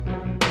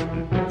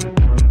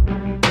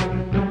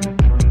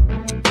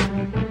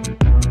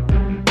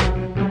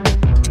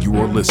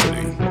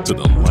listening to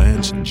the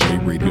Lance J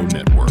Radio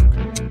Network.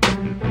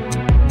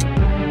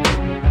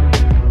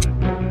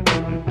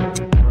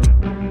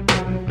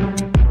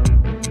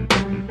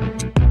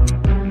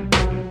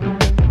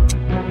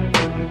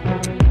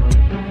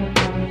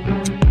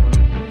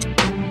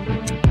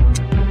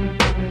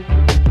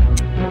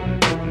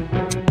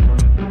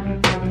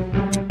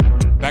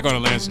 Back on the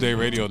Lance J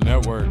Radio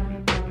Network.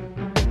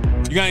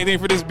 You got anything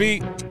for this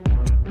beat?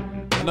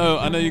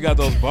 I know you got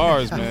those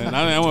bars, man.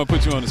 I want to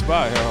put you on the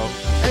spot, Harold.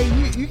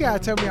 Hey, you gotta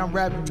tell me I'm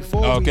rapping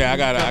before. Okay, I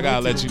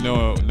gotta let you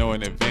know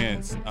in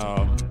advance.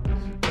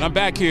 But I'm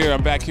back here.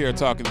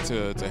 Talking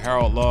to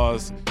Harold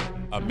Laws,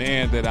 a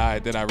man that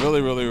I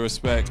really, really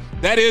respect.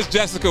 That is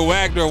Jessica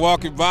Wagner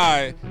walking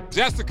by.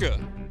 Jessica.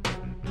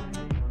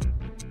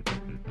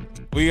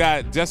 We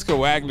got Jessica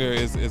Wagner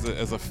is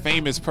a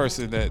famous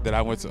person that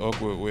I went to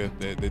Oakwood with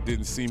that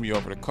didn't see me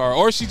over the car,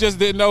 or she just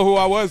didn't know who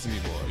I was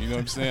anymore. You know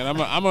what I'm saying?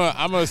 I'm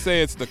gonna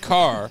say it's the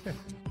car,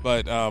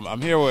 but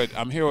I'm here with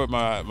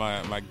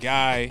my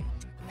guy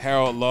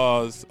Harold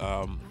Laws.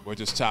 We're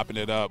just chopping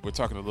it up. We're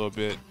talking a little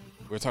bit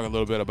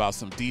about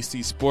some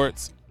DC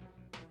sports.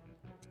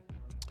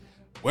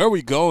 Where are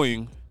we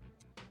going?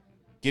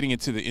 Getting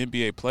into the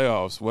NBA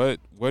playoffs.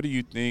 What do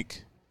you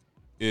think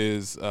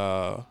is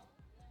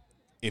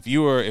if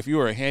you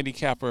were a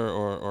handicapper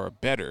or a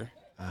bettor,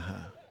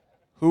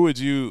 who would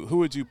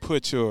you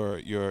put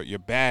your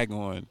bag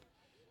on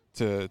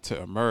to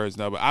emerge?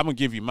 Now, but I'm gonna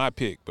give you my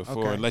pick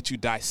before and let you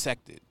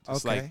dissect it,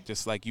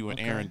 just like you and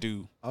Aaron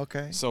do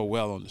so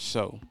well on the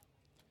show.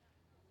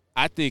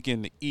 I think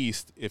in the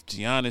East, if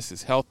Giannis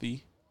is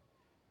healthy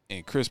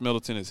and Chris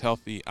Middleton is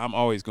healthy, I'm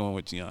always going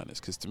with Giannis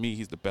because to me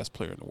he's the best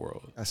player in the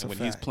world. That's and a when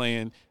fact. he's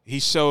playing, he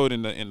showed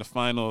in the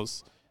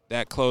finals.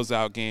 That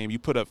closeout game, you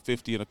put up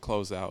 50 in a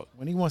closeout.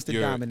 When he wants to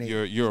dominate,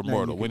 you're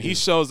immortal. When he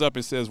shows up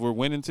and says we're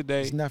winning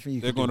today,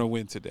 they're going to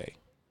win today.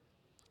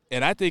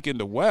 And I think in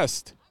the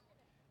West,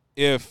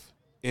 if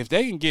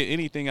they can get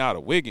anything out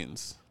of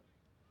Wiggins,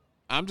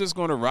 I'm just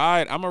going to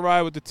ride. I'm gonna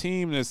ride with the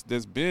team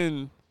that's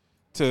been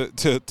to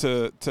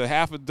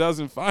half a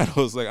dozen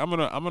finals. Like I'm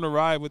gonna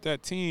ride with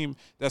that team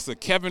that's a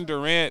Kevin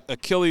Durant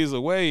Achilles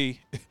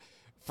away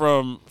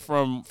from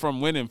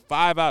winning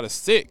 5 out of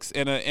 6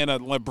 and a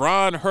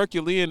LeBron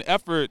Herculean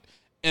effort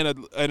and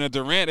a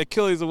Durant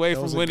Achilles away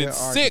from winning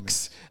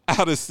 6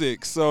 out of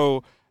 6.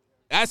 So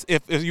that's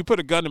if you put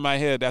a gun to my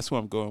head, that's who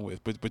I'm going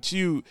with. But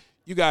you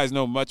guys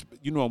know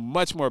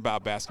much more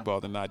about basketball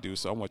than I do,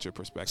 so I want your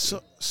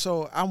perspective.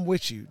 So I'm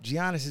with you.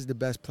 Giannis is the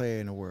best player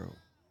in the world,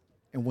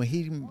 and when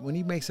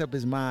he makes up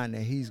his mind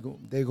that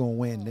they're gonna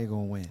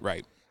win.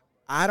 Right.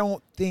 I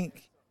don't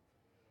think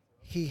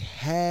he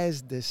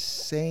has the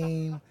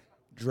same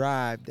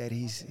drive that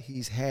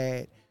he's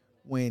had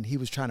when he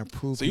was trying to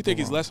prove. So you think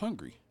he's wrong. less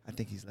hungry? I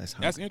think he's less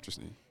hungry. That's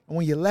interesting. And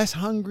when you're less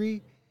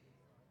hungry,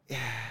 you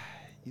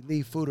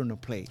leave food on the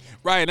plate.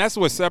 Right, and that's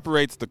what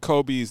separates the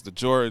Kobes, the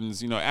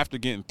Jordans. You know, after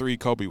getting 3,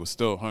 Kobe was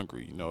still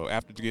hungry. You know,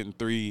 after getting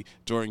 3,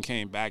 Jordan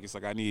came back. It's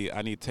like I need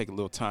to take a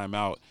little time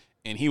out,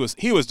 and he was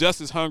just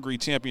as hungry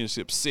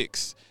championship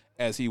 6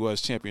 as he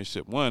was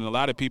championship 1. A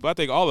lot of people, I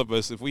think all of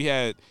us, if we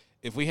had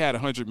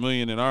 $100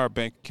 million in our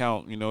bank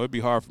account, you know, it'd be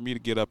hard for me to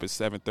get up at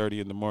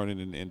 7:30 in the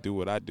morning and do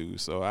what I do.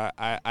 So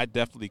I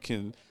definitely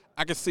can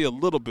see a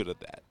little bit of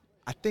that.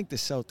 I think the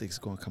Celtics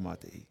going to come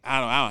out to eat. I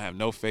don't have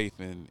no faith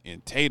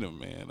in Tatum,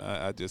 man.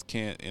 I just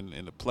can't.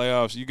 In the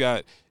playoffs,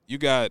 you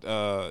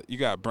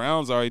got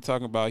Browns already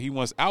talking about he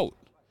wants out.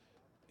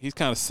 He's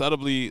kind of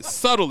subtly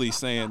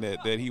saying that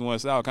he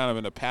wants out, kind of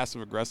in a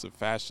passive aggressive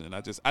fashion.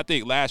 I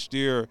think last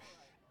year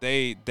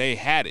they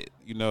had it.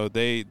 You know,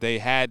 they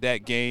had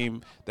that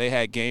game. They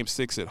had game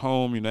 6 at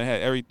home. You know, they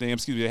had everything.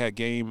 They had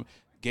game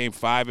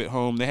 5 at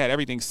home. They had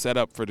everything set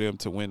up for them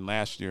to win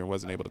last year and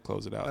wasn't able to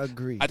close it out.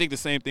 Agreed. I think the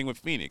same thing with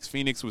Phoenix.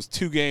 Phoenix was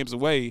 2 games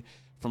away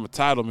from a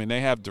title. I mean,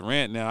 they have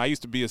Durant now. I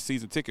used to be a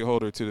season ticket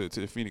holder to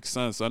the Phoenix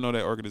Suns, so I know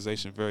that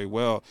organization very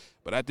well.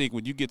 But I think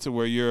when you get to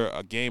where you're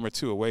a game or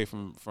 2 away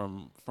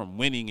from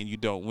winning and you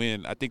don't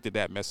win, I think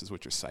that messes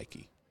with your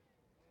psyche.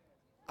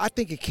 I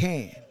think it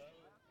can.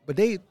 But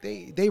they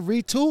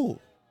retooled.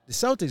 The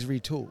Celtics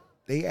retooled.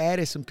 They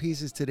added some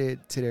pieces to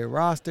their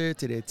roster,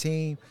 to their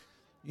team.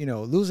 You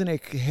know, losing their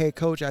head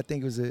coach, I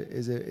think, is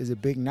a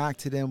big knock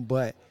to them.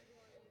 But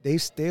they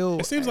still.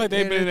 It seems like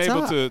they've been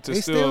able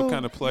to still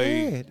kind of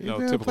play,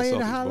 typical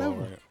Celtics ball.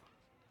 Right?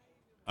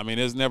 I mean,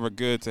 it's never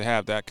good to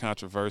have that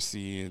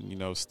controversy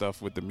and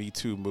stuff with the Me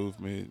Too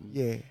movement.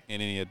 And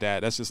any of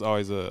that. That's just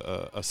always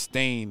a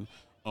stain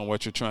on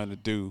what you're trying to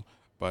do.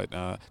 But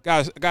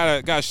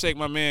gotta shake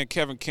my man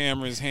Kevin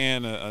Cameron's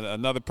hand,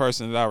 another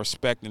person that I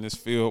respect in this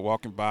field,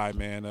 walking by,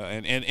 man,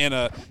 and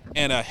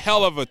a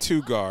hell of a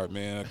 2 guard,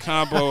 man, a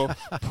combo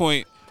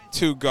point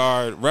 2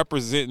 guard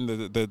representing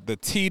the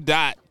T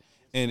dot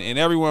and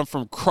everyone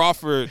from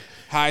Crawford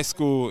High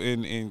School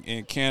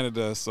in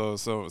Canada.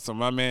 So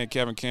my man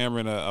Kevin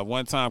Cameron, a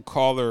one-time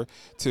caller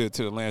to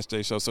the Lance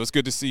J Show. So it's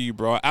good to see you,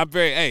 bro. I'm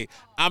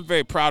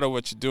very proud of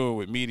what you're doing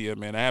with media,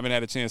 man. I haven't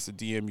had a chance to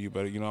DM you,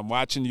 but I'm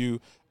watching you.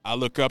 I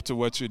look up to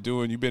what you're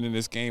doing. You've been in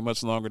this game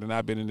much longer than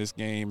I've been in this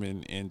game,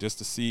 and just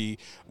to see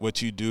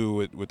what you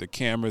do with the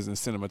cameras and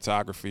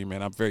cinematography,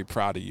 man, I'm very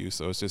proud of you.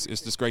 So it's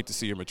just great to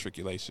see your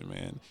matriculation,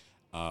 man.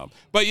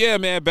 But yeah,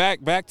 man,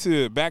 back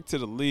to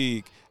the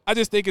league. I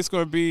just think it's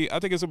going to be.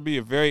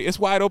 It's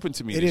wide open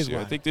to me this year.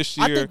 I think this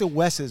year. I think the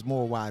West is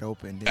more wide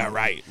open.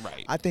 Right.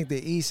 I think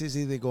the East is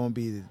either going to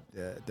be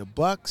the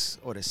Bucks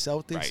or the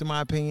Celtics, right, in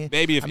my opinion.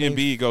 Maybe if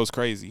Embiid goes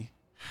crazy.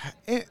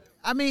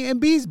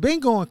 Embiid's been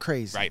going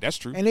crazy. Right, that's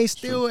true. And they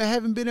still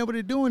haven't been able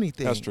to do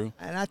anything. That's true.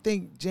 And I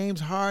think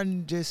James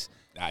Harden just.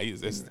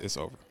 It's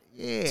over.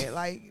 Yeah,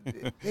 like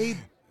they.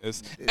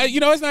 It's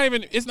not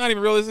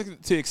even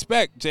realistic to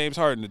expect James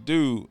Harden to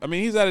do. I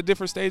mean, he's at a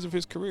different stage of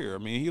his career. I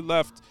mean, he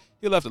left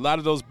a lot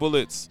of those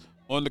bullets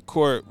on the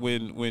court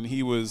when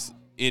he was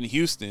in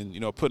Houston,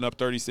 putting up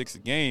 36 a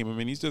game. I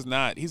mean, he's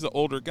an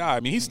older guy.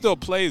 I mean, he still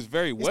plays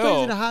very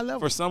well at a high level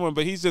for someone,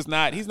 but he's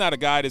not a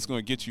guy that's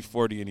going to get you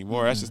 40 anymore.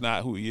 Mm-hmm. That's just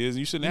not who he is.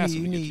 You shouldn't ask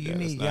him to get you that. You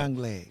need young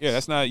legs. Yeah,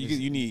 that's not.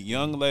 You need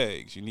young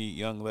legs. You need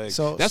young legs.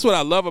 So that's what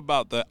I love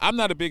about I'm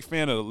not a big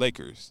fan of the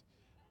Lakers.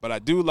 But I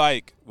do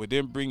like with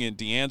them bringing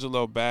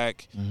D'Angelo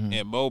back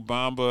and Mo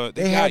Bamba.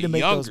 They had to got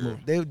make younger. those moves.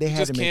 They had to make those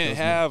moves. Just can't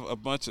have a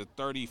bunch of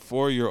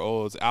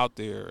 34-year-olds out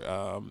there.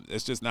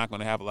 It's just not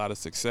going to have a lot of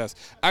success.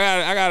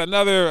 I got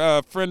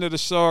another friend of the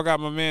show. I got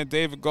my man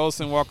David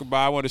Golson walking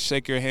by. I want to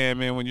shake your hand,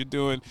 man. When you're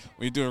doing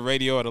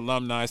radio at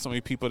Alumni, so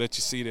many people that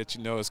you see that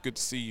you know, it's good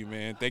to see you,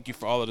 man. Thank you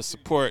for all of the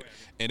support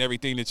and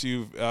everything that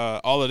you've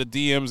all of the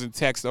DMs and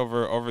texts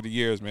over the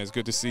years, man. It's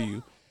good to see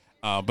you.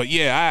 But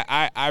yeah,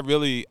 I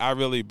really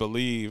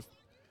believe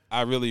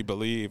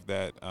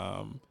that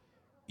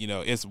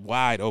it's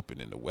wide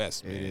open in the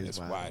West, man. It's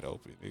wide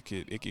open.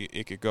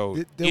 It could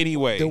go any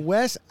way. The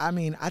West, I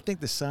mean, I think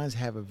the Suns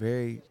have a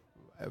very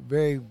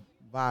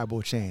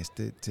viable chance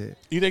to.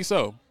 You think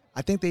so?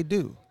 I think they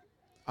do.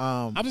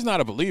 I'm just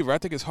not a believer. I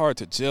think it's hard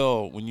to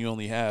gel when you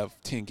only have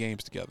 10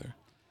 games together.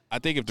 I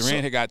think if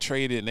Durant had got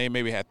traded and they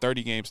maybe had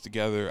 30 games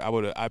together,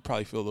 I'd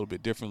probably feel a little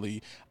bit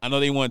differently. I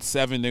know they won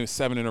 7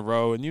 in a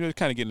row, and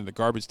kind of getting into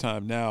garbage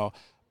time now.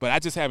 But I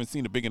just haven't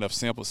seen a big enough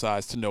sample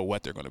size to know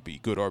what they're going to be,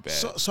 good or bad.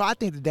 So I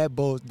think that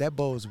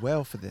bodes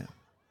well for them.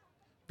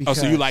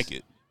 So you like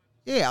it?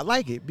 Yeah, I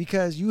like it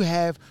because you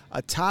have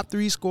a top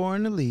 3 scorer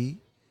in the league.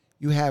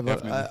 You have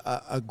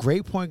a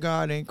great point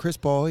guard in Chris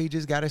Paul. He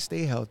just got to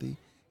stay healthy.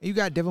 And you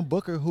got Devin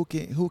Booker who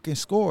can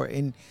score.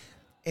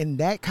 And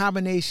that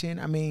combination,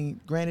 I mean,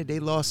 granted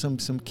they lost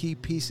some key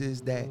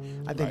pieces that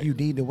I think you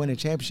need to win a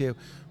championship,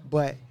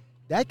 but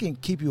that can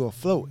keep you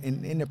afloat.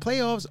 And in the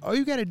playoffs, all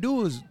you got to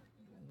do is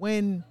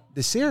win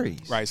the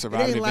series. Right,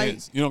 survive the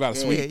events. You don't got to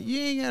sweep. You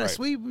ain't got to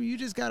sweep. You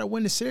just got to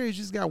win the series.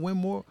 You just got to win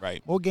more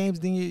games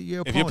than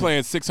your opponent. If you're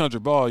playing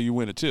 600 ball, you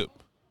win a chip.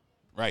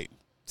 Right.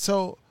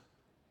 So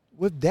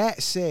with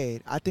that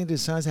said, I think the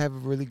Suns have a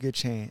really good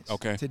chance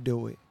to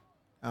do it.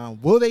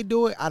 Will they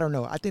do it? I don't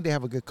know. I think they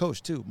have a good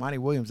coach, too. Monty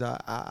Williams,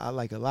 I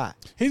like a lot.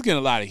 He's getting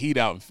a lot of heat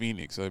out in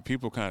Phoenix.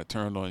 People kind of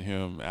turned on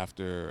him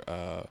after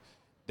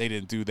they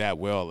didn't do that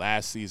well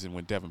last season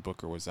when Devin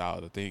Booker was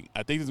out. I think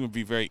it's going to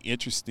be very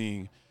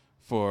interesting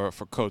for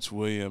Coach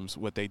Williams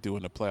what they do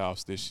in the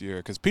playoffs this year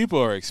because people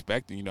are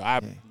expecting.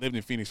 I've lived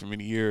in Phoenix for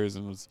many years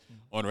and was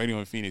on radio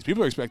in Phoenix.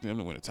 People are expecting them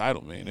to win a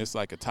title, man. It's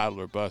like a title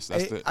or bust.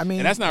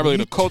 And that's not really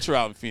the culture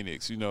out in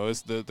Phoenix.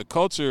 It's the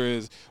culture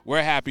is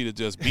we're happy to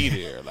just be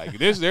there. Like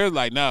they're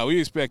like, no, we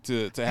expect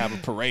to have a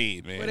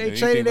parade, man. Well, they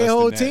traded their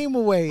whole team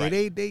away.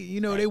 Right.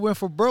 They went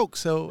for broke.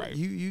 So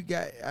you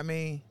got. I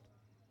mean,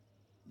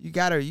 you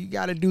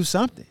gotta do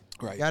something.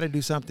 Right. Got to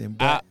do something.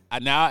 But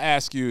now I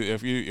ask you,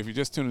 if you're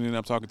just tuning in,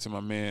 I'm talking to my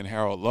man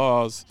Harold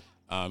Laws.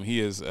 He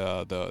is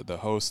the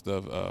host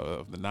of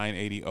the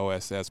 980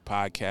 OSS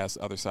podcast,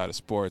 Other Side of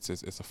Sports.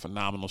 It's a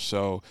phenomenal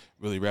show,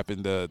 really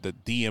repping the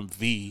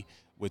DMV,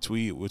 which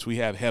we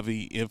have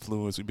heavy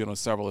influence. We've been on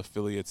several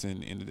affiliates in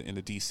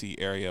the DC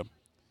area.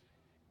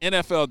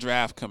 NFL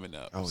draft coming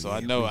up, I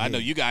know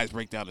you guys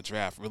break down the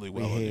draft really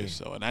well on this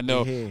show, and I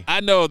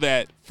know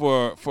that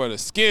for the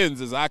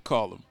Skins, as I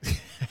call them,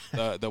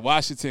 the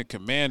Washington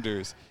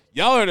Commanders,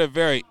 y'all are in a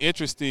very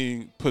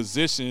interesting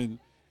position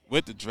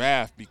with the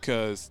draft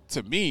because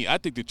to me, I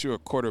think that you're a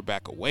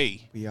quarterback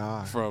away. We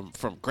are from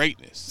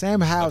greatness.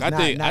 Sam Howell's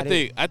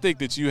I think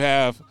that you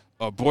have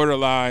a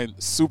borderline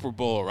Super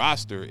Bowl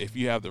roster if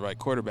you have the right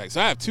quarterback.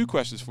 So I have 2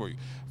 questions for you.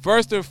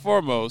 First and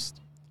foremost,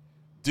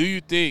 do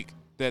you think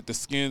that the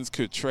Skins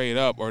could trade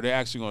up, or they're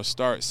actually going to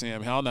start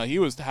Sam Howell? Now, he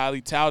was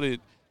highly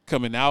touted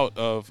coming out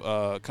of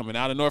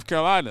North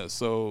Carolina,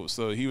 so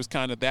he was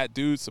kind of that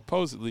dude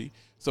supposedly.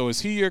 So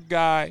is he your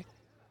guy?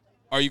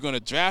 Are you going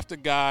to draft a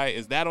guy?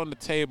 Is that on the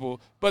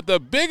table? But the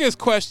biggest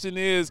question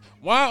is,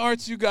 why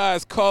aren't you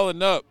guys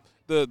calling up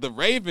the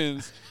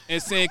Ravens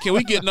and saying, can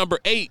we get number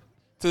 8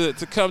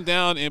 to come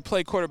down and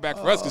play quarterback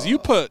for us.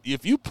 Because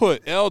if you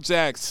put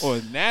L-Jax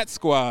on that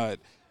squad,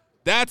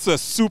 that's a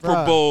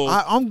Super Bowl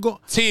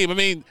team. I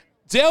mean,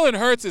 Jalen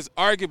Hurts is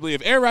arguably,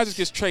 if Aaron Rodgers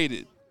gets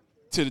traded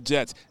to the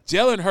Jets,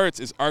 Jalen Hurts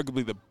is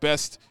arguably the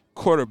best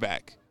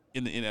quarterback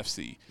in the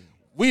NFC.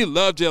 We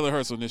love Jalen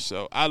Hurts on this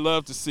show. I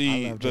love to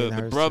see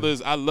the brothers.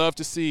 Too. I love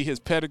to see his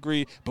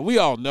pedigree. But we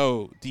all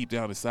know deep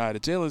down inside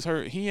that Jalen's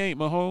hurt. He ain't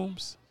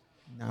Mahomes.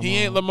 He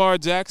ain't Lamar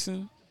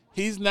Jackson.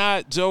 He's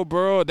not Joe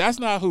Burrow. That's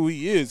not who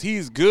he is.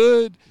 He's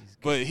good,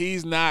 but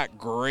he's not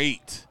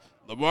great.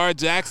 Lamar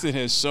Jackson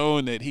has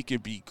shown that he can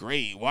be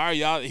great. Why are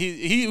y'all?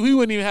 He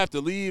wouldn't even have to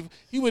leave.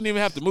 He wouldn't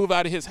even have to move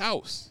out of his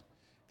house.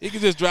 He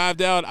could just drive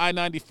down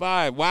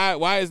I-95.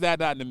 Why is that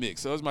not in the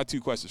mix? So those are my two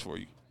questions for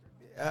you.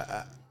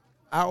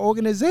 Our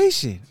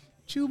organization.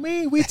 What you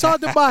mean? We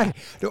talked about it.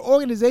 The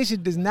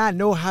organization does not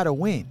know how to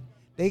win.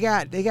 They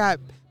got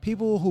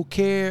people who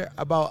care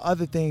about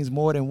other things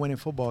more than winning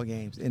football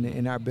games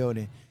in our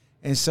building.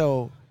 And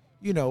so,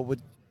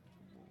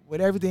 with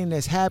everything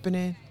that's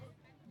happening,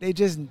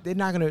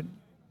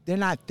 they're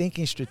not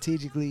thinking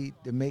strategically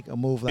to make a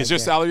move like that. Is your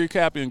salary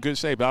cap in good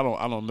shape? I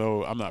don't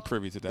know. I'm not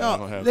privy to that. No, I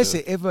don't have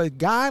listen, if a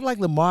guy like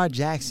Lamar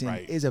Jackson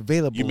is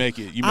available,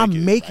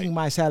 I'm making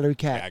my salary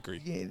cap. I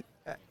agree.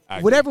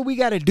 Whatever we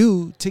got to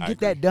do to get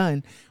that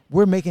done,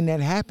 we're making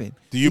that happen.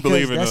 Do you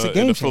believe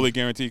in a fully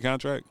guaranteed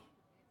contract?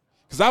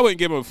 Because I wouldn't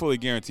give him a fully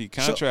guaranteed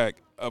contract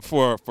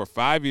for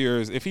 5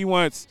 years if he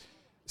wants.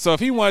 So if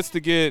he wants to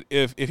get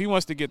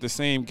the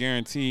same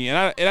guarantee,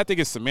 and I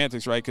think it's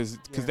semantics, right? Because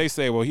they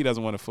say, well, he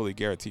doesn't want a fully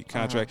guaranteed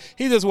contract.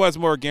 He just wants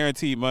more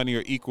guaranteed money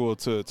or equal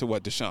to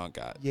what Deshaun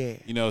got.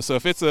 Yeah. So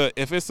if it's a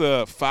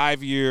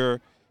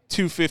 5-year,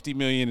 $250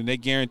 million, and they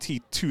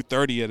guarantee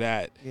 $230 of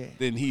that,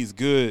 then he's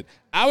good.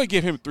 I would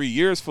give him 3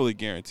 years fully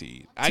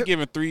guaranteed. I give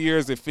him 3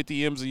 years at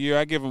 $50 M's a year.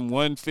 I give him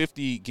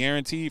 $150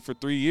 guaranteed for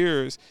 3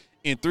 years.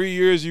 In 3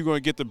 years, you're going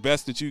to get the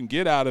best that you can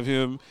get out of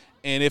him.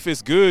 And if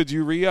it's good,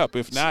 you re-up.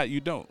 If not,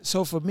 you don't.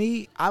 So for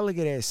me, I look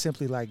at it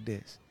simply like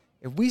this.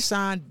 If we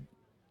signed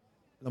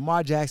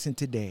Lamar Jackson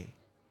today,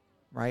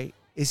 right,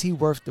 is he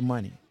worth the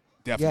money?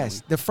 Definitely.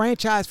 Yes. The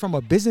franchise, from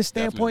a business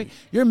standpoint,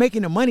 you're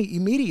making the money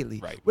immediately.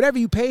 Right. Whatever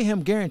you pay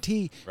him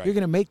guaranteed, you're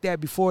going to make that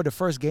before the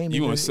first game.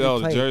 You're going to sell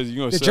the jersey.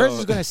 The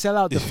jersey's going to sell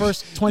out the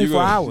first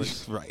 24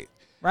 hours.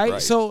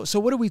 Right? So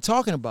what are we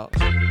talking about?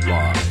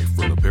 Live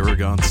from the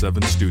Paragon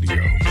 7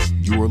 studios,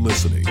 you are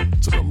listening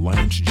to the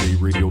Lance J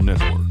Radio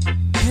Network.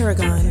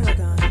 Paragon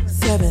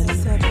 7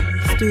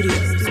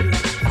 Studios.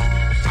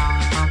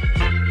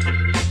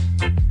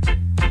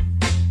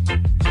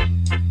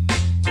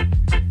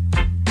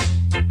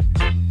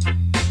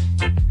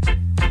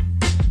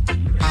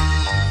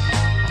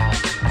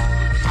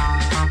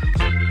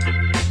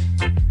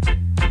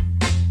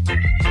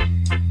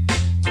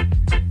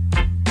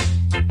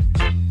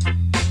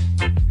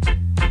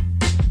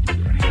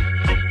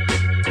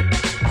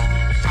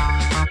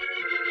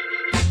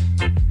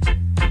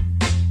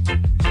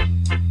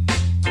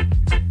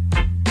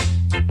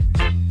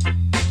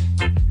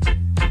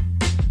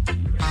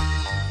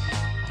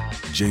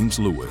 James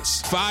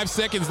Lewis. 5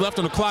 seconds left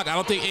on the clock. I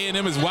don't think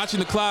A&M is watching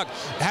the clock.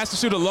 Has to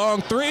shoot a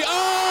long three.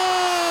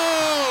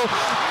 Oh!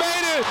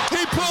 Made it!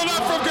 He pulled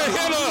up from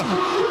Gehenna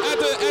at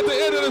the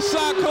end of the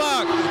shot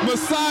clock.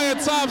 Messiah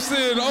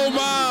Thompson. Oh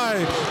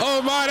my.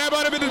 That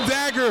might have been the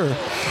dagger.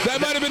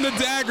 That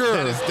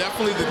is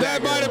definitely the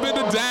dagger. That might have been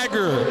the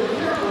dagger.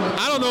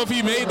 I don't know if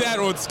he made that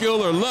on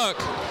skill or luck.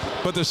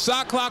 But the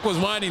shot clock was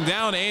winding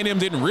down. A&M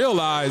didn't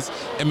realize,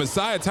 and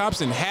Messiah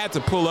Thompson had to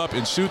pull up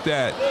and shoot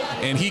that,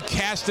 and he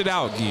cashed it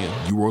out again.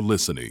 You are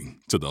listening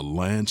to the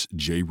Lance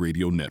J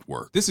Radio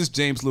Network. This is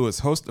James Lewis,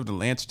 host of the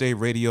Lance J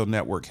Radio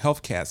Network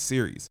HealthCast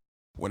series.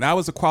 When I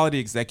was a quality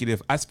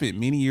executive, I spent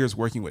many years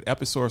working with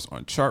Episource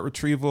on chart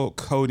retrieval,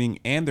 coding,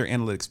 and their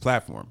analytics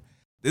platform.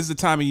 This is the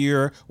time of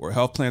year where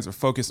health plans are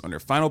focused on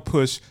their final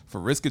push for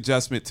risk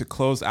adjustment to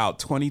close out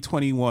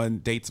 2021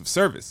 dates of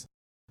service.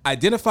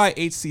 Identify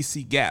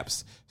HCC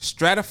gaps.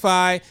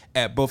 Stratify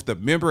at both the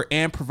member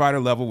and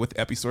provider level with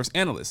Episource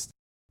analysts.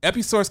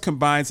 Episource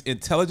combines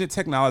intelligent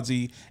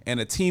technology and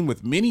a team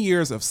with many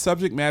years of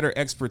subject matter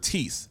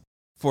expertise.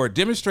 For a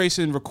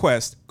demonstration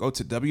request, go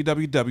to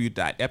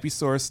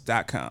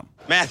www.episource.com.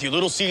 Matthew,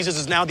 Little Caesars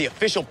is now the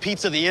official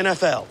pizza of the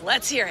NFL.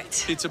 Let's hear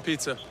it.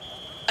 Pizza.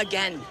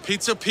 Again.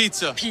 Pizza.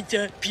 Pizza.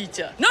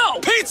 No!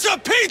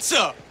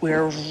 Pizza!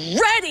 We're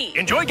ready!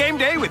 Enjoy game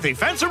day with the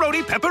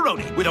Fanceroni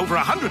Pepperoni with over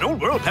 100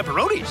 Old World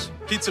pepperonis.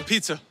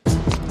 Pizza.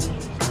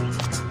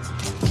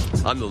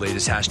 I'm the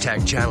latest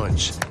hashtag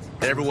challenge,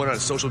 and everyone on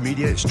social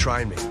media is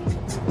trying me.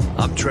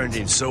 I'm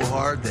trending so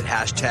hard that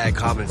hashtag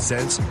common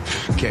sense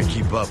can't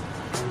keep up.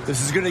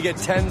 This is gonna get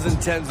tens and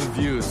tens of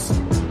views.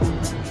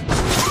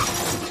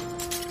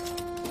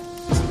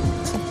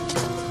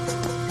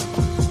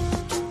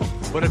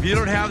 But if you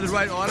don't have the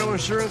right auto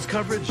insurance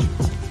coverage,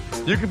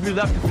 you could be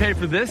left to pay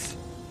for this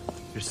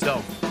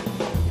yourself.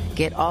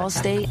 Get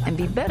Allstate and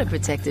be better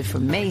protected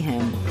from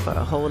mayhem for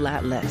a whole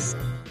lot less.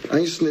 I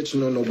ain't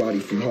snitching on nobody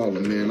from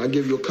Harlem, man. I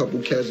give you a couple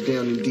cats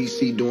down in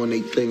D.C. doing their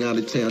thing, out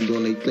of town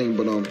doing their thing,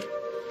 but I'm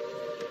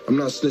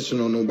not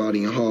snitching on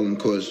nobody in Harlem,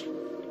 because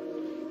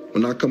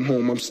when I come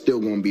home, I'm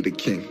still going to be the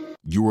king.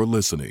 You are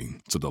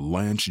listening to the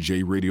Lance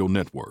J Radio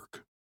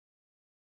Network.